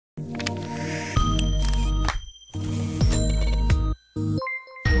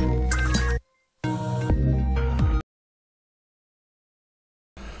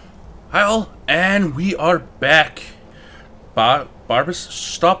Hi all, and we are back. Barbus,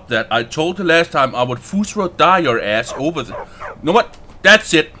 stop that. I told you last time I would Fusro die your ass over the... You know what?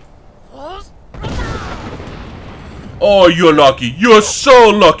 That's it. Oh, you're lucky. You're so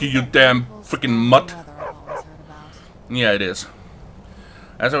lucky, you damn freaking mutt. Yeah, it is.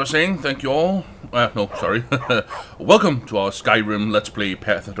 As I was saying, thank you all. No, sorry. Welcome to our Skyrim Let's Play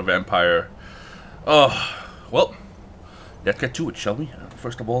Path of the Vampire. Well, let's get to it, shall we?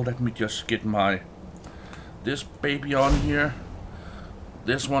 First of all, let me just get this baby on here,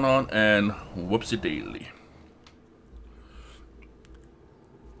 this one on, and whoopsie daily.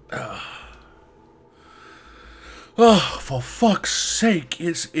 Oh, for fuck's sake,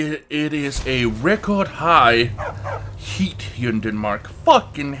 it is a record high heat here in Denmark.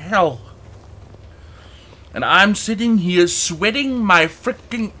 Fucking hell. And I'm sitting here sweating my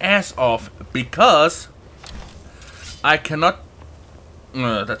freaking ass off because I cannot...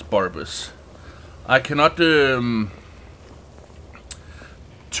 that's Barbus. I cannot turn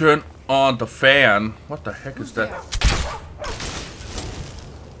on the fan. What the heck is that?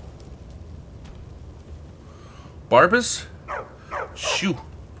 Barbus? Shoo.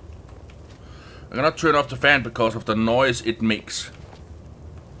 I cannot turn off the fan because of the noise it makes.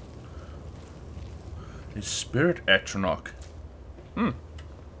 A spirit atronach.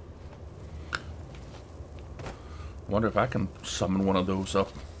 Wonder if I can summon one of those up.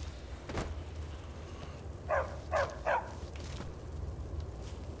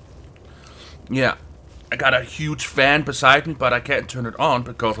 Yeah, I got a huge fan beside me, but I can't turn it on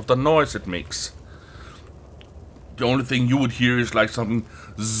because of the noise it makes. The only thing you would hear is like something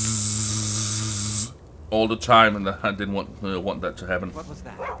zzz all the time, and I didn't want that to happen. What was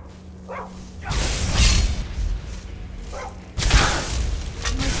that?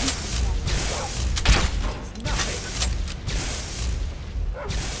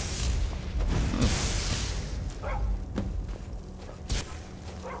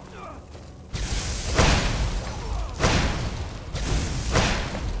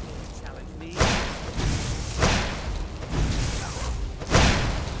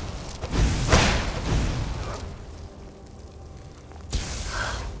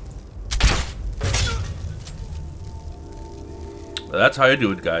 That's how you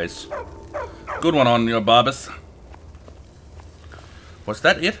do it, guys. Good one on your Barbus. Was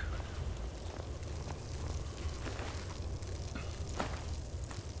that it?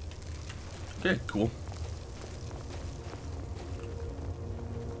 Okay, cool.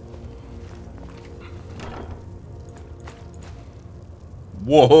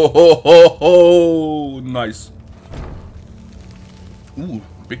 Whoa! Nice. Ooh,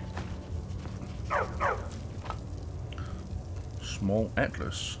 big. Small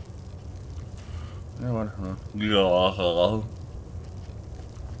antlers.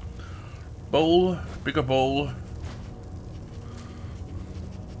 Bowl, bigger bowl.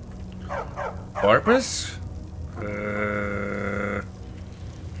 Barbus?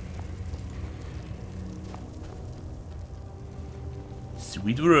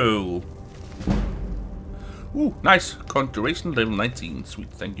 Sweet roll. Ooh, nice. Conjuration level 19.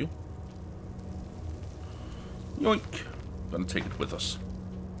 Sweet, thank you. Yoink. Gonna take it with us.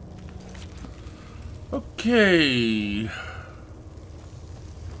 Okay.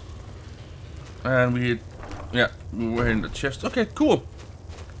 And we're in the chest. Okay, cool.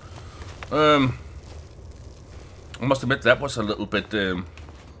 I must admit that was a little bit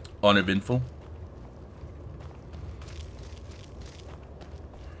uneventful.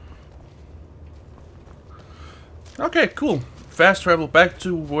 Okay, cool. Fast travel back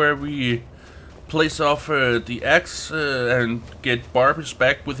to where we place off the axe and get Barbus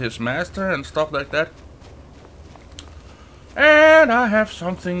back with his master and stuff like that. And I have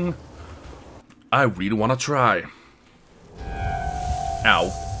something I really want to try.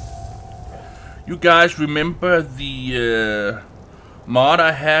 Ow. You guys remember the mod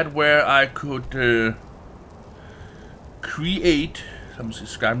I had where I could create, let me see,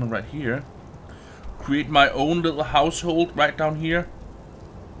 Skyrim right here, create my own little household right down here.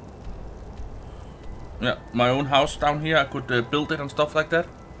 Yeah, my own house down here. I could build it and stuff like that.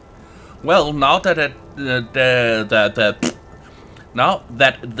 Well, now that now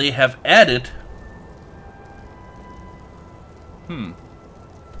that they have added,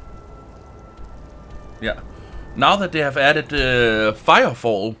 yeah, now that they have added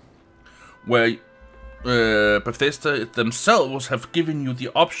Firefall, where Bethesda themselves have given you the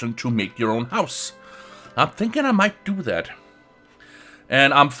option to make your own house. I'm thinking I might do that.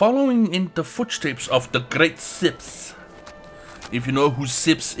 And I'm following in the footsteps of the great Sips. If you know who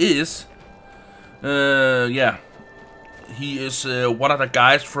Sips is, yeah. he is one of the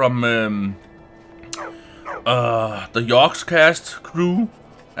guys from the Yorks cast crew,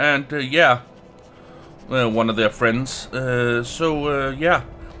 and yeah, one of their friends. Yeah,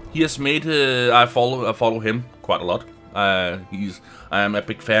 he has made. I follow him quite a lot. I am a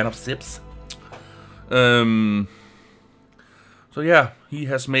big fan of Sips. So yeah, he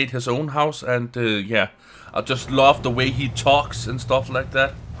has made his own house, and yeah, I just love the way he talks and stuff like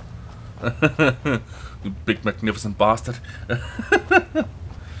that. You big magnificent bastard.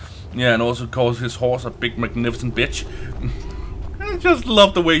 Yeah, and also calls his horse a big magnificent bitch. I just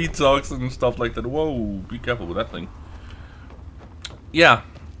love the way he talks and stuff like that. Whoa, be careful with that thing. Yeah,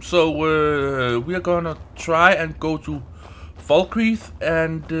 so we are gonna try and go to Falkreath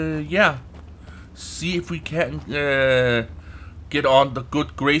and yeah, see if we can get on the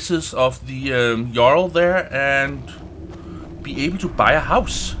good graces of the Jarl there and be able to buy a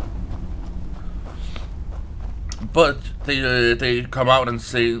house. But they come out and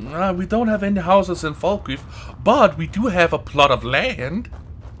say, we don't have any houses in Falkreath, but we do have a plot of land.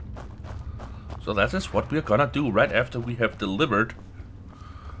 So that is what we're gonna do right after we have delivered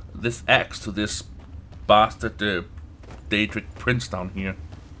this axe to this bastard Dredrick prince down here.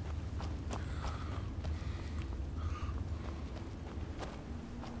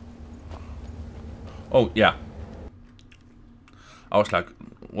 Oh, yeah. I was like,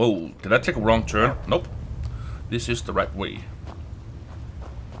 whoa, did I take a wrong turn? Nope. This is the right way.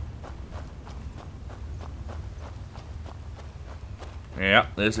 Yeah,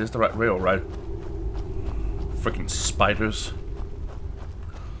 this is the right way, alright. Freaking spiders.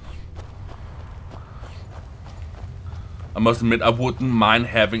 I must admit, I wouldn't mind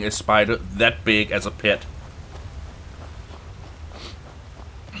having a spider that big as a pet.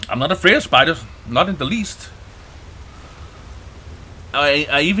 I'm not afraid of spiders, not in the least.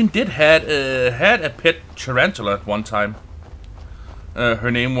 I even did had a pet tarantula at one time. Her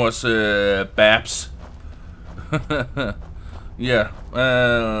name was Babs. Yeah,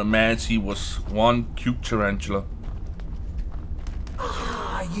 man, she was one cute tarantula.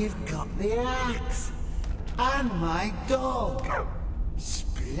 Ah, you've got the axe and my dog.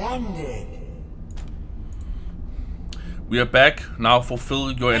 Splendid. We are back now.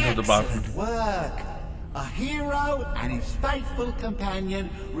 Fulfill your end of the battle. Excellent work. A hero and his faithful companion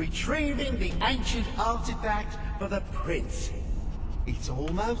retrieving the ancient artifact for the prince. It's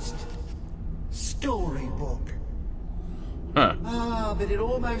almost storybook. Huh. Ah, but it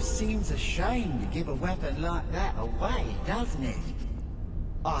almost seems a shame to give a weapon like that away, doesn't it?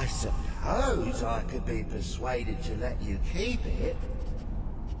 I suppose I could be persuaded to let you keep it.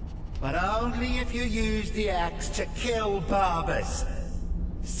 But only if you use the axe to kill Barbas.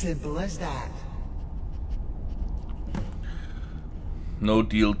 Simple as that. No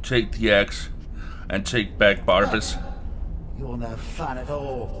deal. Take the axe and take back Barbas. You're no fun at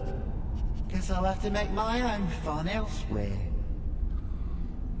all. Guess I'll have to make my own fun elsewhere.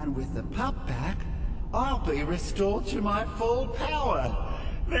 And with the pup back, I'll be restored to my full power.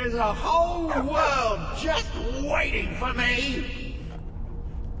 There's a whole world just waiting for me.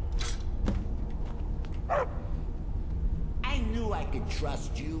 I knew I could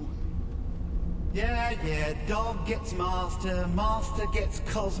trust you. Yeah, dog gets master, master gets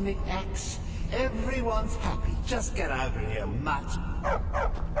cosmic axe. Everyone's happy. Just get over here, mutt.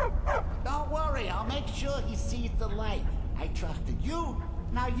 Don't worry, I'll make sure he sees the light. I trusted you,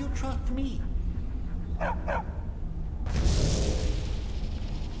 now you trust me.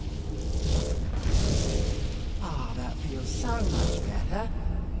 Ah, that feels so much better.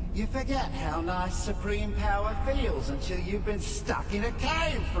 You forget how nice supreme power feels until you've been stuck in a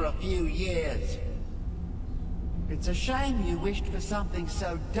cave for a few years. It's a shame you wished for something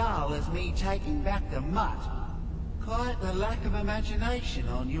so dull as me taking back the mutt. Quite the lack of imagination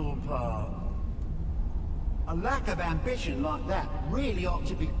on your part. A lack of ambition like that really ought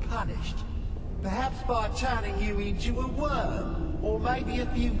to be punished. Perhaps by turning you into a worm, or maybe a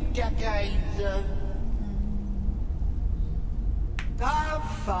few decades, Oh,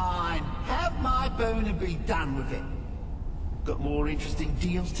 fine. Have my boon and be done with it. Got more interesting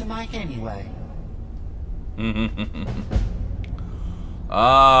deals to make anyway.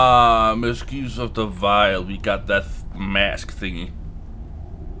 Ah, Miscues of the Vile. We got that mask thingy.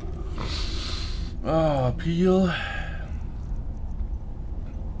 Ah, Peel.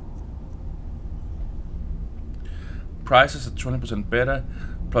 Prices at 20% better,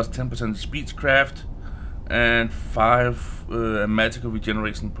 plus 10% speedcraft, and 5 magical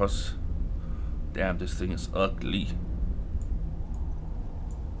regeneration plus. Damn, this thing is ugly.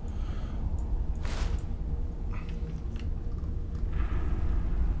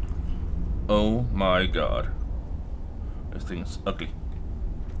 Oh my god. This thing is ugly.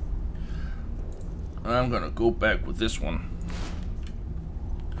 I'm gonna go back with this one.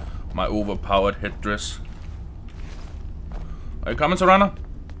 My overpowered headdress. Are you coming, Serana?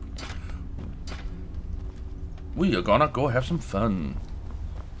 We are gonna go have some fun.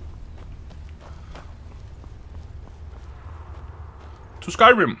 To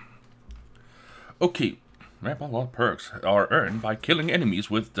Skyrim. Okay. A lot of perks are earned by killing enemies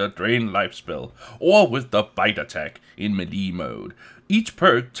with the Drain Life spell or with the Bite attack in melee mode. Each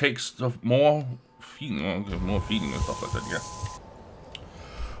perk takes the more feeding and stuff like that, yeah.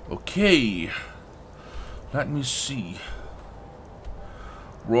 Okay. Let me see.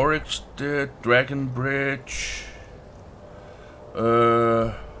 Rorik's dead, Dragon Bridge.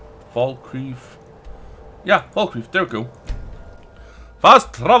 Falkreath. Yeah, Falkreath, there we go.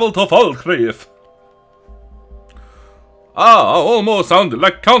 Fast travel to Falkreath. Ah, almost sounded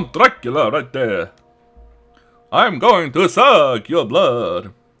like Count Dracula right there. I'm going to suck your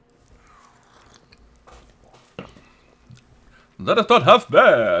blood. That is not half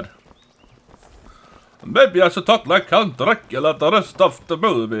bad. Maybe I should talk like Count Dracula the rest of the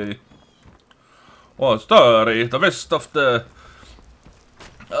movie. Or story, the rest of the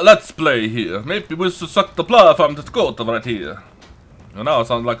let's play here. Maybe we should suck the blood from the goat right here. And now I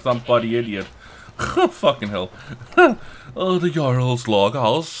sound like some bloody idiot. Fucking hell. Oh, the Jarl's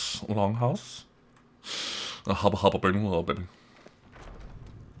longhouse. Hubba hubba burning a little bit.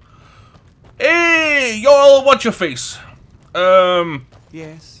 Hey, Jarl, what's your face?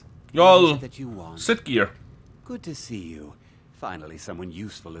 Yes. Jarl, that you want. sit gear. Good to see you. Finally, someone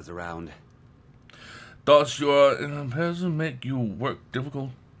useful is around. Does your presence make you work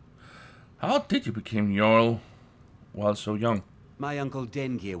difficult? How did you become Jarl while so young? My uncle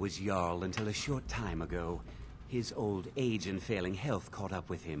Dengir was Jarl until a short time ago. His old age and failing health caught up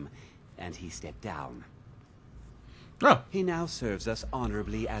with him, and he stepped down. Oh. He now serves us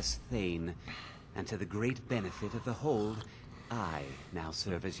honorably as Thane, and to the great benefit of the Hold, I now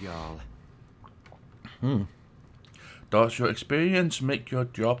serve as Jarl. Does your experience make your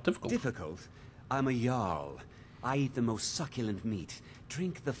job difficult? Difficult? I'm a Jarl. I eat the most succulent meat,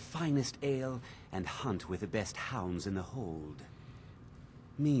 drink the finest ale, and hunt with the best hounds in the Hold.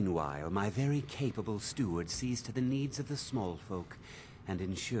 Meanwhile, my very capable steward sees to the needs of the small folk, and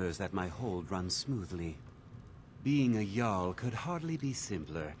ensures that my hold runs smoothly. Being a Jarl could hardly be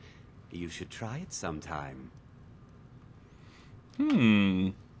simpler. You should try it sometime.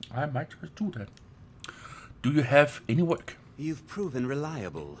 I might just do that. Do you have any work? You've proven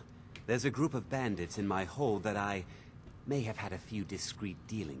reliable. There's a group of bandits in my hold that I may have had a few discreet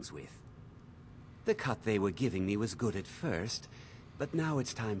dealings with. The cut they were giving me was good at first, but now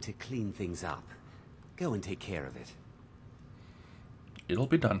it's time to clean things up. Go and take care of it. It'll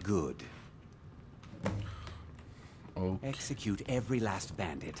be done. Good. Okay. Execute every last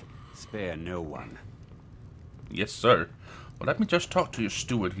bandit. Spare no one. Yes, sir. Well, let me just talk to your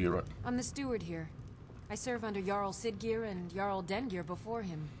steward here. I'm the steward here. I serve under Jarl Sidgeir and Jarl Dengir before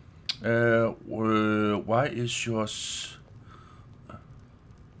him. Why is yours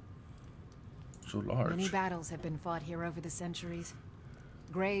so large? Many battles have been fought here over the centuries.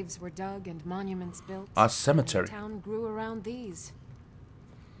 Graves were dug and monuments built. A cemetery. And the town grew around these.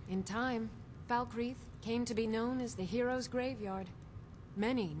 In time, Falkreath came to be known as the Heroes' Graveyard.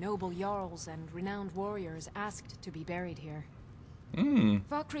 Many noble jarls and renowned warriors asked to be buried here.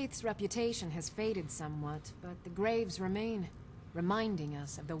 Falkreath's reputation has faded somewhat, but the graves remain, reminding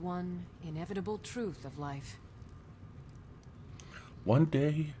us of the one inevitable truth of life. One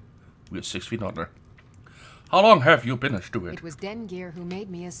day, we're 6 feet under. How long have you been a steward? It was Dengir who made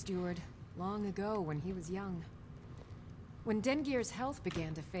me a steward, long ago when he was young. When Dengir's health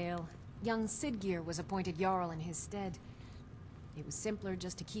began to fail, young Sidgeir was appointed Jarl in his stead. It was simpler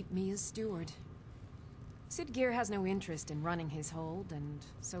just to keep me as steward. Sidgeir has no interest in running his hold, and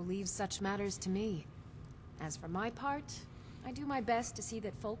so leaves such matters to me. As for my part, I do my best to see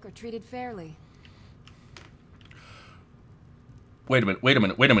that folk are treated fairly. Wait a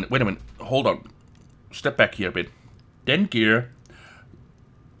minute. Hold on. Step back here a bit. Dengir,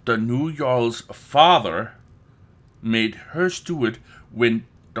 the new Jarl's father, made her steward when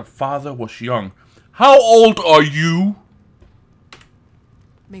the father was young. How old are you?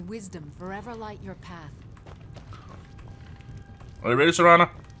 May wisdom forever light your path. Are you ready, Serana?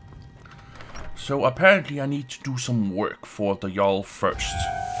 So apparently I need to do some work for the Jarl first.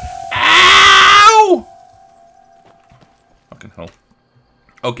 Ow! Fucking hell.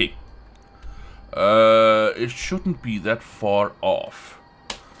 Okay. It shouldn't be that far off.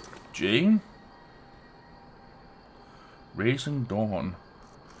 Jane? Raising Dawn.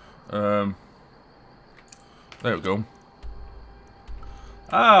 There we go.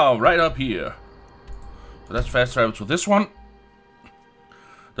 Oh, right up here. So that's fast travel to this one.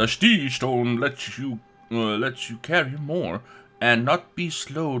 The stone lets you carry more and not be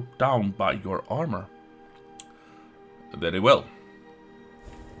slowed down by your armor. Very well.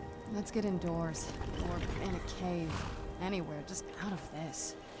 Let's get indoors, or in a cave, anywhere, just out of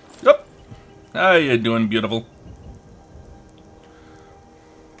this. Yep. How you doing, beautiful?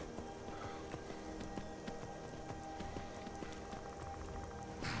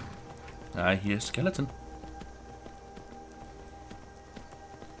 I hear skeleton.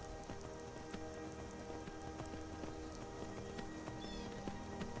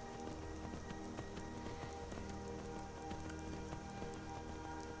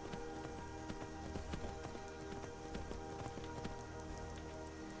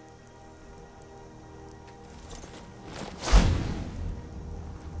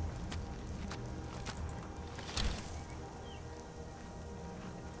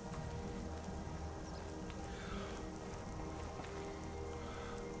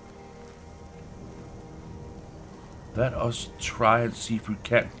 Let us try and see if we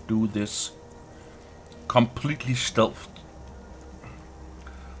can't do this completely stealthed.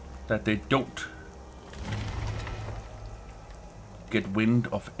 That they don't get wind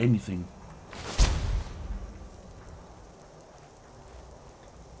of anything.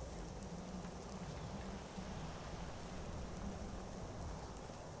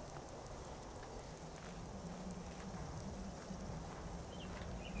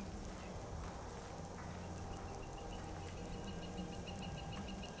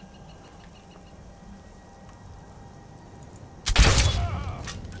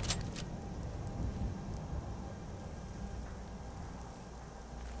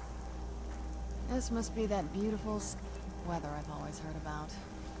 This must be that beautiful weather I've always heard about.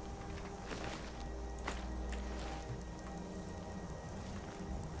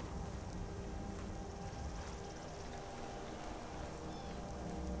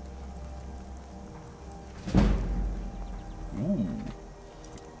 Ooh.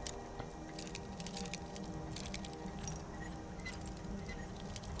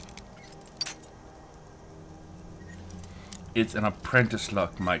 It's an apprentice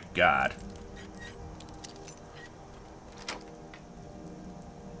luck, my god.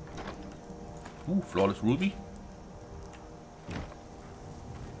 Ooh, flawless ruby.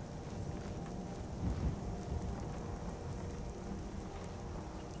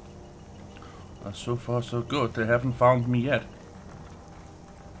 So far so good. They haven't found me yet.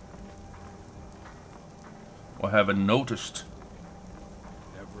 Or haven't noticed.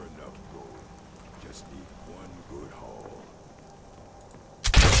 Never enough gold. Just need one good haul.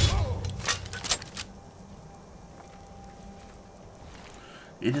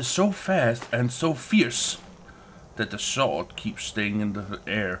 It is so fast and so fierce that the sword keeps staying in the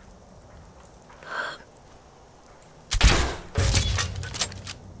air.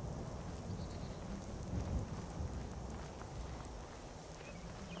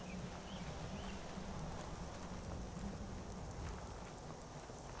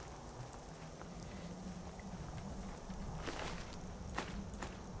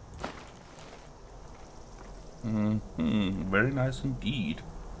 Very nice indeed.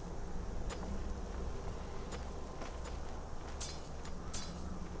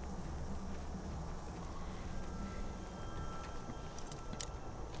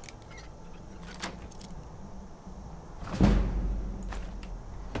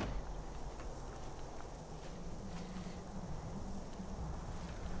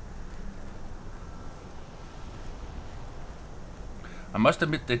 I must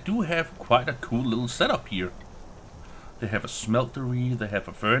admit, they do have quite a cool little setup here. They have a smeltery, they have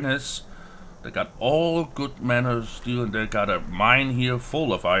a furnace, they got all good manner of steel, and they got a mine here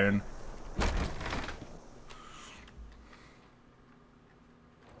full of iron.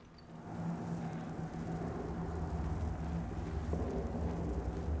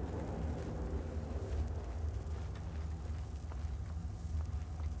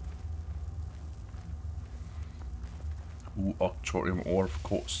 Ooh, octorium ore, of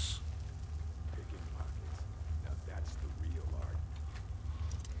course.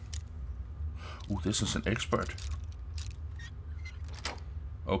 Ooh, this is an expert.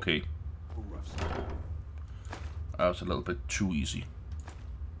 Okay. That was a little bit too easy.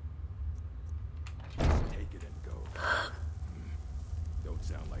 Take it and go. Don't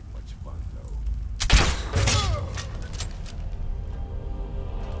sound like much fun, though.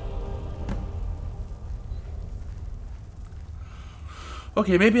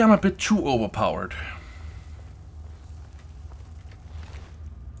 Okay, maybe I'm a bit too overpowered.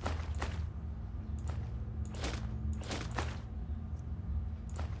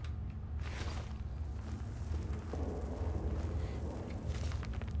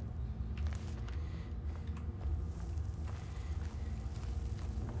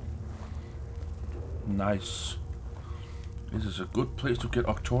 Nice. This is a good place to get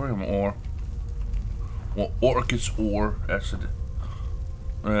Octorium ore. Or Orchis ore, as it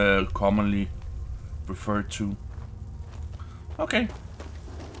commonly referred to. Okay.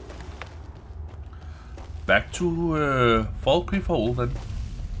 Back to Falkreath Hole then.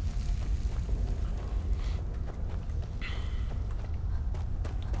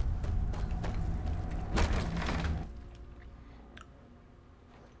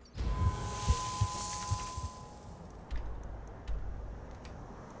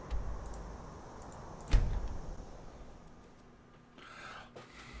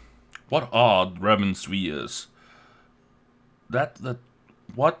 What are Dragon spheres?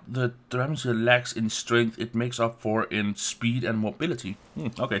 What the Dragon sphere lacks in strength, it makes up for in speed and mobility.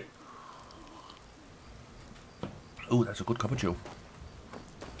 Okay. Oh, that's a good cup of joe.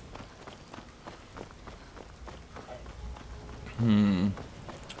 I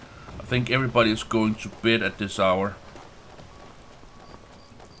think everybody is going to bed at this hour.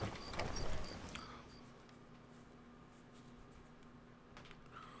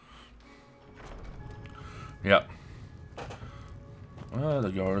 Yeah. The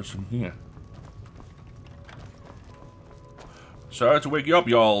yard is in here. Sorry to wake you up,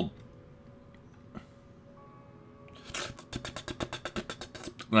 y'all.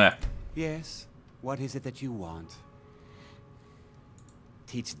 Nah. Yes? What is it that you want?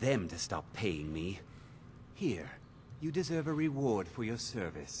 Teach them to stop paying me. Here, you deserve a reward for your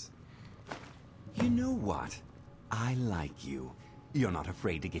service. You know what? I like you. You're not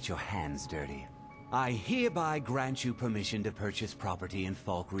afraid to get your hands dirty. I hereby grant you permission to purchase property in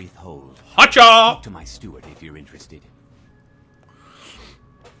Falkreath Hold. Hacha! Talk to my steward if you're interested.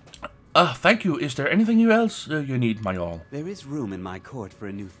 Thank you. Is there anything else you need, my all? There is room in my court for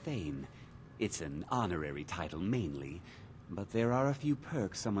a new Thane. It's an honorary title mainly, but there are a few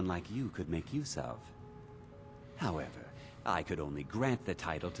perks someone like you could make use of. However, I could only grant the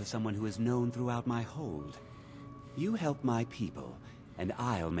title to someone who is known throughout my hold. You help my people, and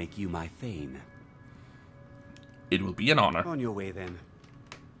I'll make you my Thane. It will be an honor. On your way, then.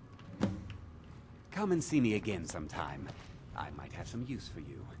 Come and see me again sometime. I might have some use for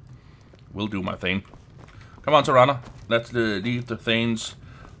you. Will do, my Thane. Come on, Serana. Let's leave the Thane's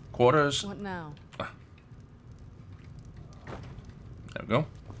quarters. What now? There we go.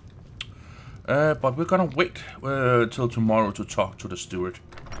 But we're gonna wait till tomorrow to talk to the steward.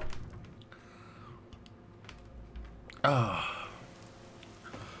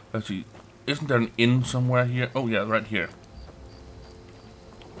 Let's see. Isn't there an inn somewhere here? Oh yeah, right here.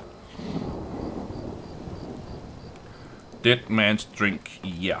 Dead man's drink.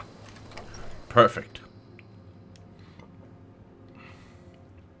 Yeah. Perfect.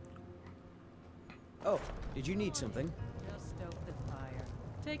 Oh, did you need something? Just stoke the fire.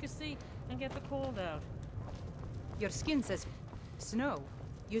 Take a seat and get the cold out. Your skin says snow.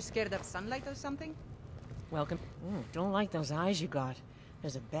 You scared of sunlight or something? Welcome. Don't like those eyes you got.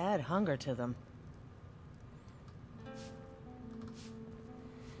 There's a bad hunger to them.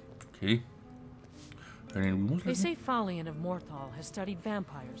 Okay. They say Falion of Morthal has studied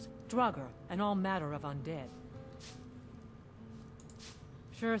vampires, Draugr, and all matter of undead.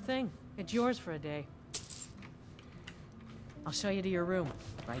 Sure thing. It's yours for a day. I'll show you to your room.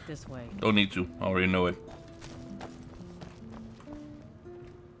 Right this way. Don't need to. I already know it.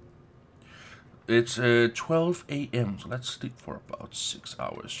 It's 12 a.m. So let's sleep for about 6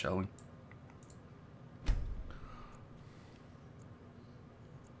 hours, shall we?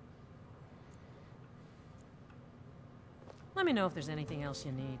 Let me know if there's anything else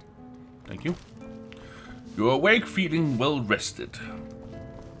you need. Thank you. You're awake, feeling well rested.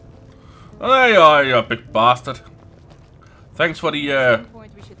 Oh, there you are, you big bastard. Thanks for the At some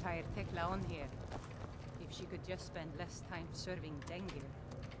point we should hire Tekla on here. If she could just spend less time serving Dengir.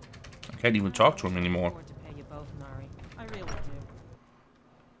 I can't even talk to him anymore. I to pay you both, Nari. I really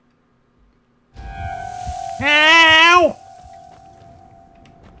do. Ow!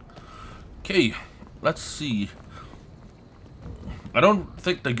 Okay, let's see. I don't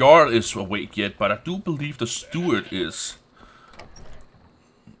think the Jarl is awake yet, but I do believe the steward is.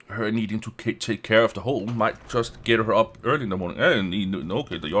 Her needing to take care of the hole might just get her up early in the morning. And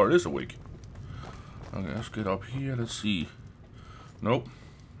okay, the Jarl is awake. Okay, let's get up here. Let's see. Nope.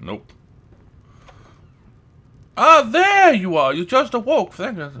 Nope. Ah, there you are. You just awoke.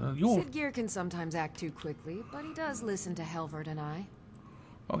 Thank you. Sidgeir can sometimes act too quickly, but he does listen to Helvard and I.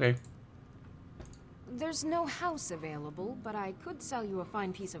 Okay. There's no house available, but I could sell you a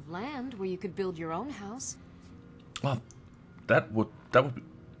fine piece of land where you could build your own house. Well, that would be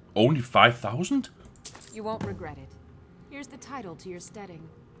only 5,000? You won't regret it. Here's the title to your steading.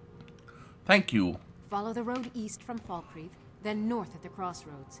 Thank you. Follow the road east from Falkreath, then north at the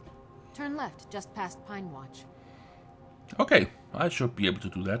crossroads. Turn left just past Pine Watch. Okay, I should be able to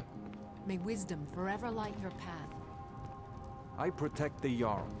do that. May wisdom forever light your path. I protect the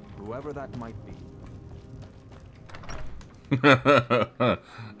Jarl, whoever that might be.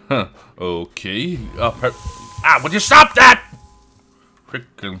 Okay. Would you stop that?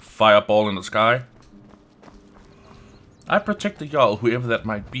 Freaking fireball in the sky. I protect the Jarl, whoever that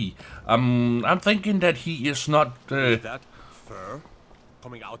might be. I'm thinking that he is not. Is that fur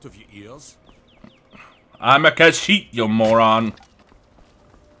coming out of your ears? I'm a Kashit, you moron.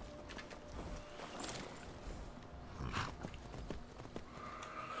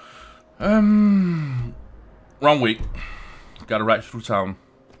 Wrong way. Gotta right through town.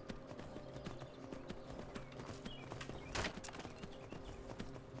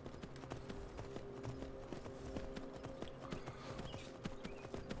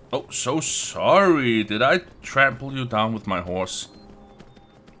 Oh, so sorry. Did I trample you down with my horse?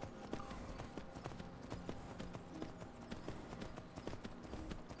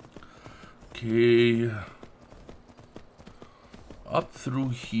 Okay. Up through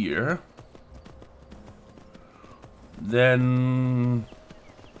here. Then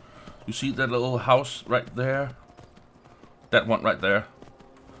you see that little house right there? That one right there.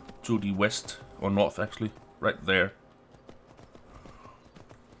 To the west, or north actually. Right there.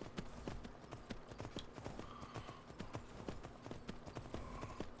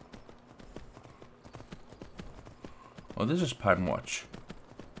 Oh, this is Pine Watch.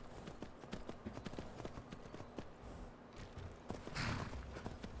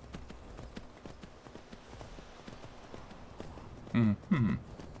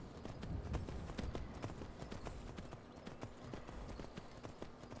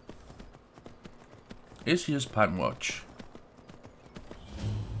 Is here's Pine Watch.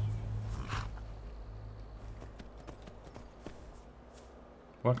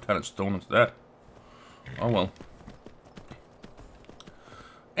 What kind of stone is that? Oh well.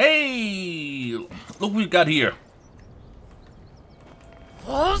 Hey! Look what we got here.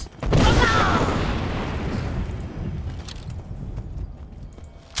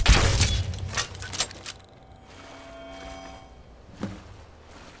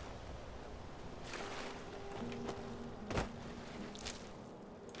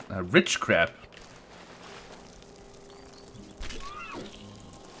 A rich crab.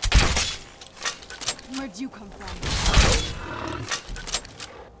 Where'd you come from?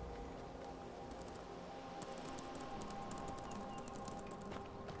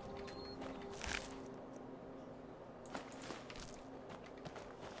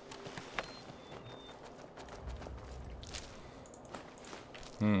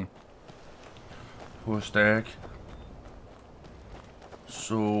 Poor stag.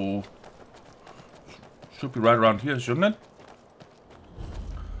 So should be right around here, shouldn't it?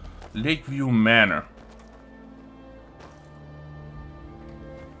 Lakeview Manor.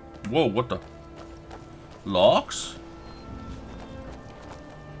 Whoa, what the? Logs?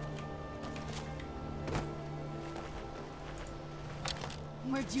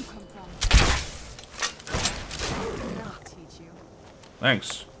 Where'd you come from? I'll teach you.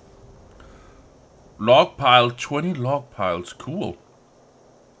 Thanks. Log pile, 20 log piles. Cool.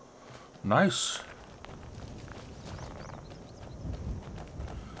 Nice.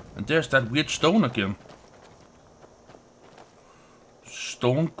 And there's that weird stone again.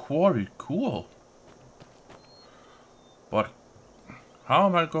 Stone quarry. Cool. But how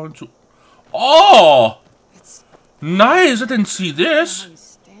am I going to... Oh! Nice! I didn't see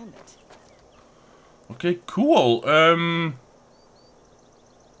this. Okay, cool.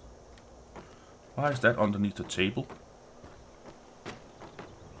 Why is that underneath the table?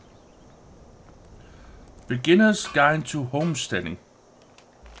 Beginner's Guide to Homesteading.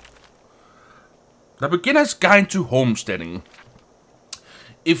 The Beginner's Guide to Homesteading.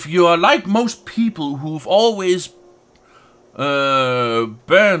 If you are like most people who've always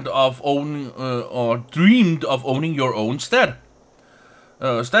burned of owning or dreamed of owning your own steading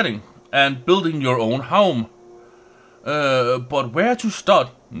and building your own home, but where to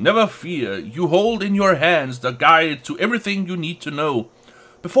start? Never fear. You hold in your hands the guide to everything you need to know.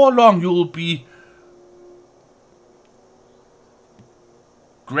 Before long, you'll be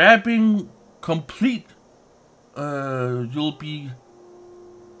grabbing complete. You'll be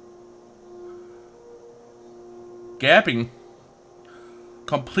gabbing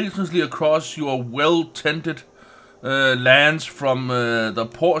completely across your well-tended lands from the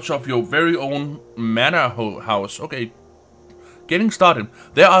porch of your very own manor house. Okay, getting started.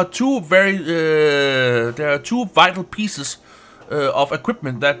 There are two vital pieces of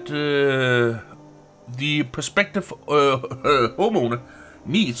equipment that the prospective homeowner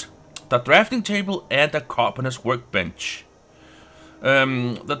needs the drafting table and a carpenter's workbench.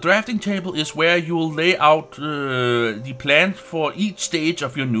 The drafting table is where you will lay out the plan for each stage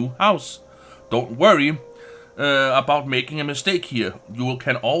of your new house. Don't worry about making a mistake here. You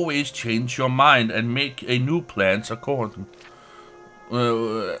can always change your mind and make a new plans according.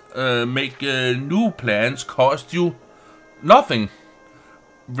 New plans cost you nothing.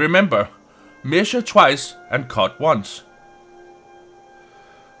 Remember, measure twice and cut once.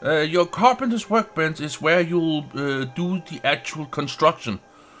 Your carpenter's workbench is where you'll do the actual construction.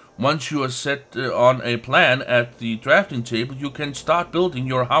 Once you are set on a plan at the drafting table, you can start building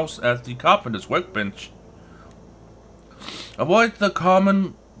your house at the carpenter's workbench. Avoid the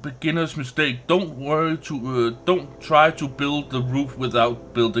common beginner's mistake. Don't try to build the roof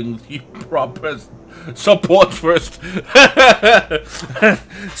without building the proper support first.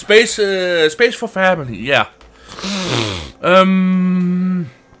 Space for family. Yeah.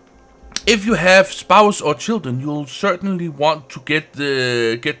 If you have spouse or children, you'll certainly want to get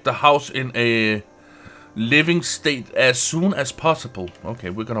the house in a living state as soon as possible. Okay,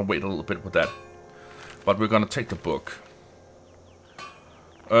 we're gonna wait a little bit with that, but we're gonna take the book.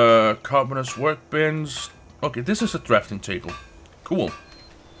 Carpenter's workbench. Okay, this is a drafting table. Cool.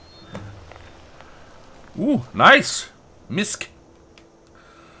 Ooh, nice. Misk.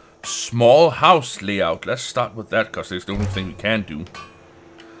 Small house layout. Let's start with that because it's the only thing we can do.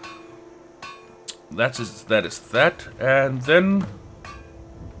 That is that, and then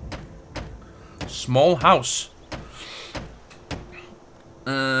small house.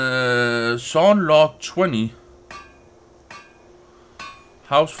 Sawn log 20.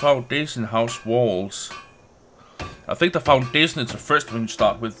 House foundation, house walls. I think the foundation is the first one you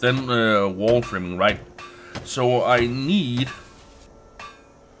start with, then wall framing, right? So I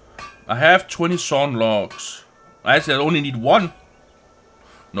have 20 sawn logs. Actually, I only need one.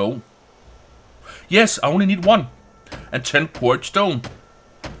 No. Yes, I only need one. And 10 quartz stone.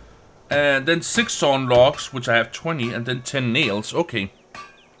 And then 6 sawn logs, which I have 20, and then 10 nails. Okay.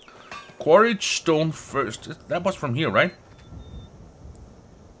 Quartz stone first. That was from here, right?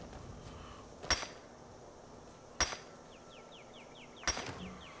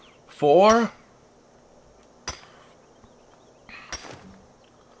 Four.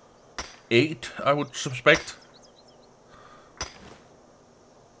 8, I would suspect.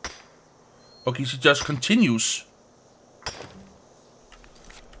 Okay, she just continues.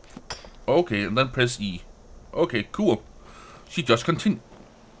 Okay, and then press E. Okay, cool. She just continues.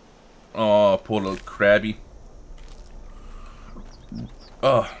 Oh, poor little crabby.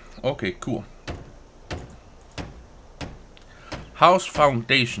 Okay, cool. House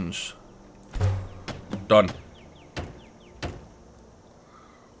foundations. Done.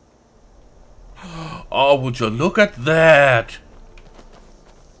 Oh, would you look at that?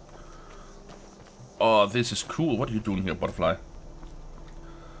 Oh, this is cool. What are you doing here, butterfly?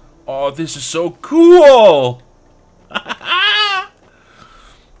 Oh, this is so cool!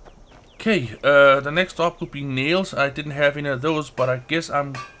 Okay, the next up would be nails. I didn't have any of those, but I guess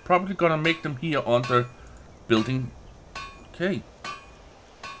I'm probably gonna make them here on the building. Okay.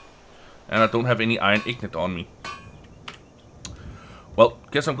 And I don't have any iron ignet on me. Well,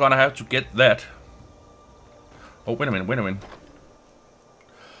 guess I'm gonna have to get that. Oh, wait a minute.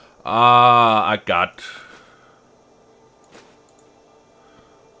 I got...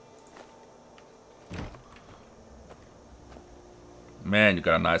 Man, you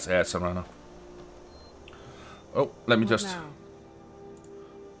got a nice ass, Savannah. Oh, let me just... Now?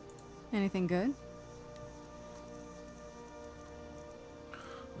 Anything good?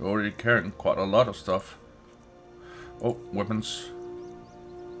 You're already carrying quite a lot of stuff. Oh, weapons.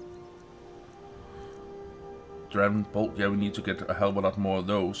 Dragon bolt. Yeah, we need to get a hell of a lot more of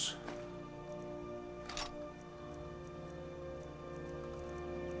those.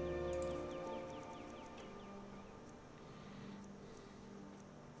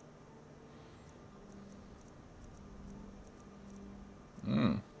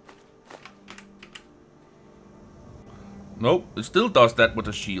 Nope, it still does that with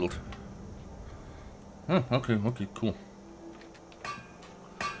a shield. Okay, cool.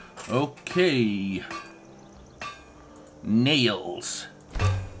 Okay. Nails.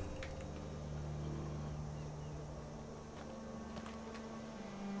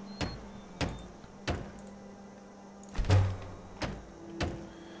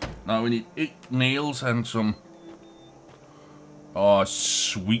 Now we need 8 nails and some... Oh,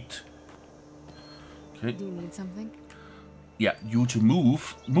 sweet. Okay. Do you need something? Yeah, you to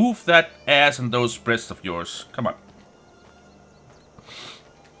move. Move that ass and those breasts of yours. Come on.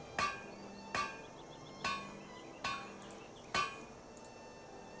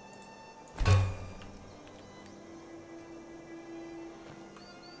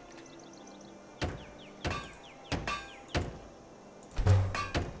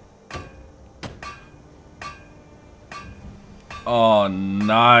 Oh,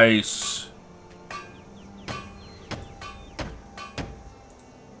 nice.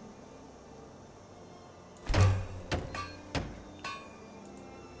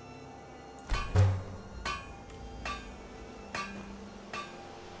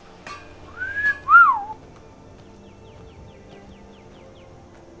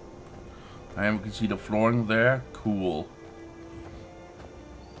 And we can see the flooring there. Cool.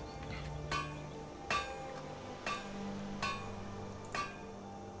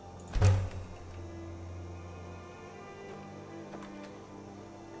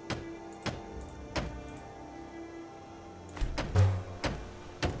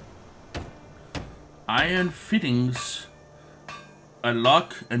 Iron fittings, a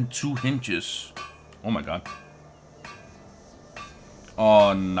lock, and 2 hinges. Oh my god.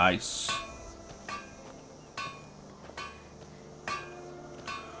 Oh, nice.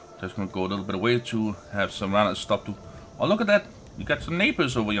 Just gonna go a little bit away to have some runners stop to. Oh, look at that. You got some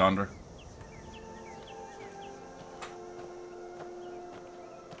neighbors over yonder.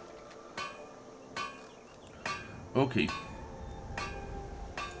 Okay.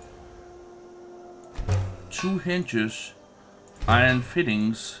 2 hinges, iron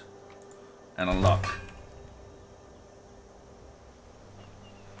fittings, and a lock.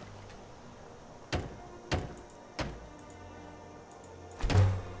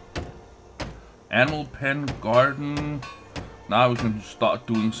 Animal pen, garden. Now we can start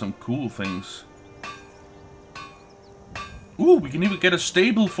doing some cool things. Ooh, we can even get a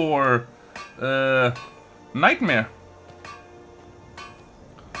stable for Nightmare.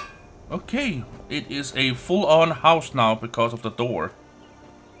 Okay, it is a full-on house now because of the door.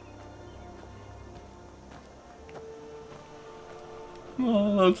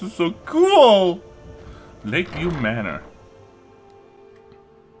 Oh, this is so cool! Lakeview Manor.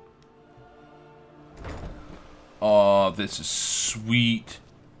 Oh, this is sweet.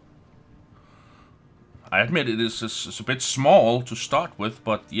 I admit it's a bit small to start with,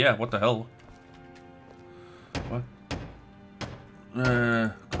 but yeah, what the hell? What?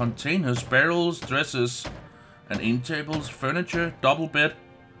 Containers, barrels, dressers, and end tables, furniture, double bed,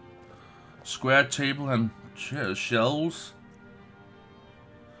 square table, and shelves.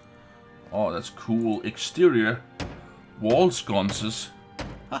 Oh, that's cool. Exterior, wall sconces.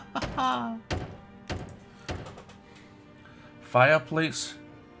 Fireplace,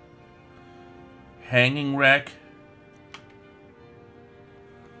 hanging rack.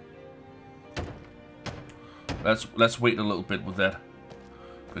 Let's wait a little bit with that,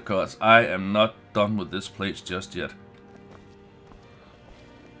 because I am not done with this place just yet.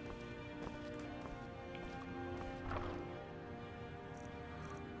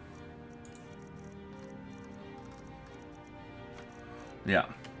 Yeah,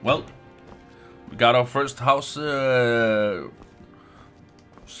 well, we got our first house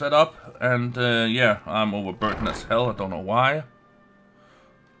set up, and yeah, I'm overburdened as hell. I don't know why.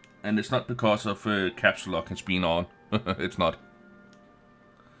 And it's not because of capsule lock has been on. It's not.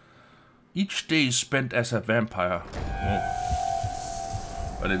 Each day spent as a vampire.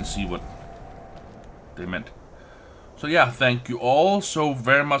 Oh. I didn't see what they meant. So yeah, thank you all so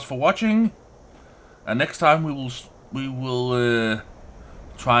very much for watching. And next time we will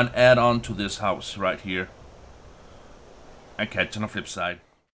try and add on to this house right here. And catch you on the flip side.